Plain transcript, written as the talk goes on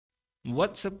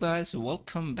What's up guys,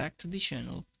 welcome back to the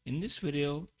channel. In this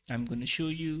video I'm going to show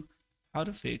you how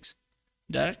to fix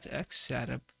DirectX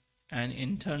Setup and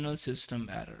internal system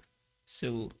error.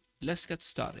 So let's get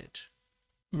started.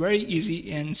 Very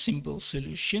easy and simple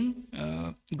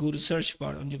solution. Go to search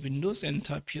bar on your Windows and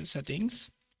type your settings,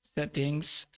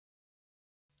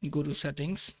 go to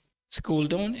settings, scroll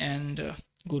down and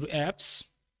go to apps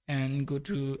and go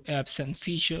to apps and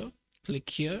feature. Click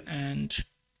here and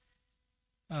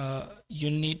you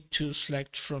need to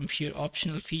select from here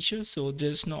optional feature. So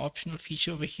there's no optional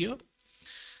feature over here.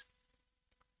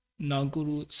 Now go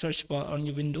to search bar on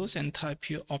your Windows and type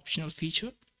here optional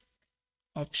feature,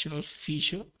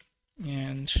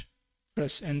 and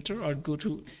press enter, or go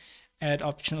to add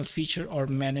optional feature or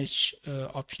manage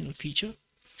optional feature.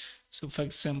 So for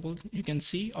example, you can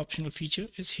see optional feature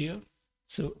is here.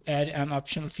 So add an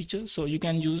optional feature. So you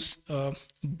can use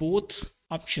both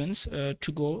options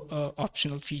to go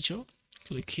optional feature.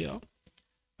 Click here.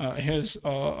 Here's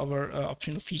our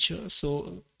optional feature.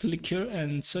 So click here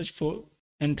and search for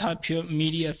and type here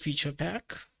media feature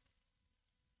pack.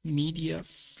 Media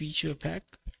feature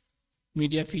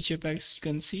packs you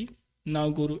can see. Now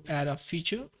go to add a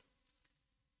feature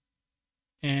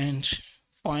and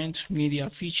find media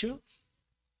feature.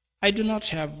 I do not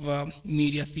have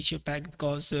media feature pack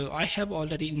because I have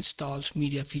already installed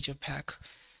media feature pack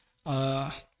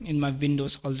in my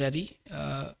Windows already.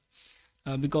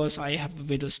 Because I have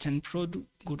Windows 10 Pro,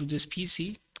 go to this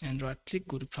PC and right click,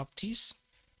 go to properties.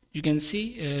 You can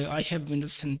see I have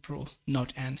Windows 10 Pro,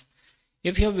 not N.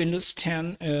 If you have Windows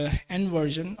 10 N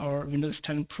version or Windows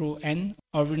 10 Pro N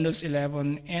or Windows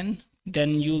 11 N,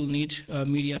 then you'll need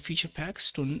media feature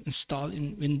packs to install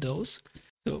in Windows.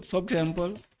 So for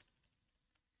example,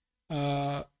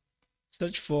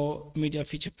 search for media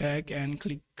feature pack and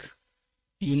click.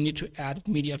 You need to add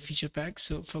media feature pack.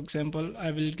 So for example, I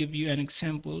will give you an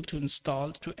example to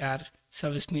install to add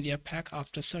service media pack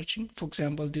after searching. For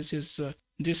example, this is a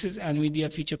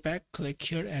media feature pack. Click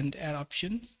here and add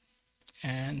option,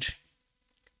 and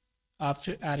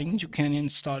after adding you can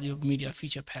install your media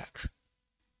feature pack.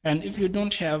 And if you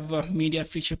don't have a media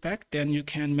feature pack, then you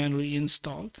can manually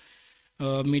install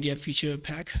media feature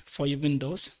pack for your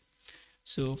Windows.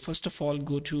 So first of all,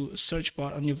 go to search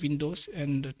bar on your Windows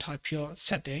and type your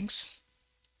settings.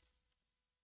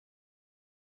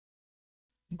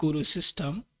 Go to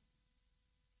system,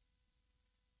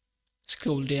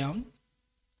 scroll down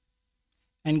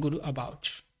and go to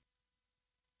about.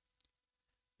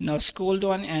 Now scroll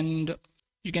down and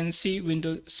you can see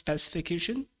Windows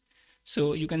specification.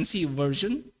 So you can see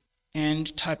version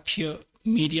and type here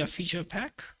media feature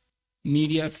pack.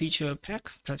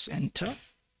 Press enter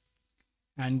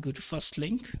and go to first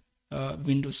link,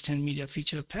 Windows 10 media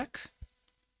feature pack.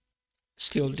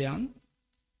 Scroll down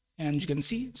and you can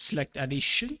see select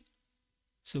edition.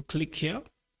 So click here.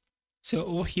 So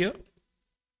over here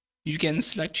you can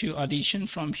select your edition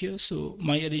from here. So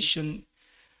my edition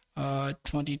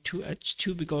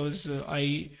 22H2 because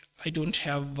I don't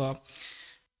have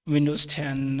Windows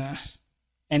 10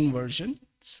 N version,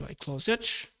 so I close it.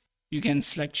 You can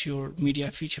select your media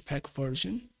feature pack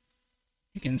version.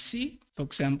 You can see, for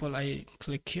example, I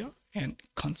click here and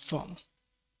confirm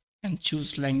and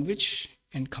choose language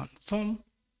and confirm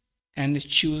and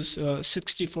choose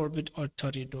 64-bit or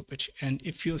 32-bit. And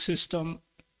if your system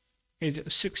is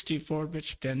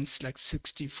 64-bit, then select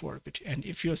 64-bit. And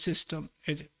if your system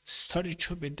is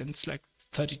 32-bit, then select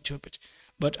 32-bit.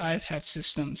 But I have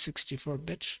system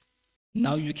 64-bit.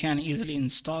 Now you can easily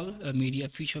install a media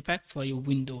feature pack for your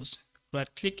Windows. Right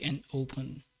click and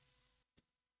open.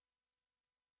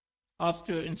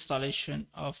 After installation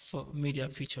of media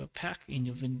feature pack in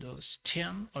your Windows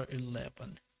 10 or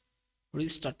 11,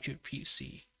 restart your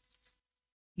PC.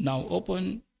 Now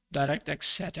open DirectX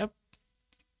Setup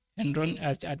and run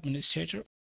as the administrator.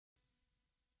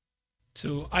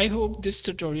 So I hope this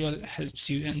tutorial helps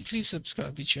you, and please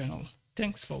subscribe to the channel.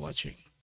 Thanks for watching.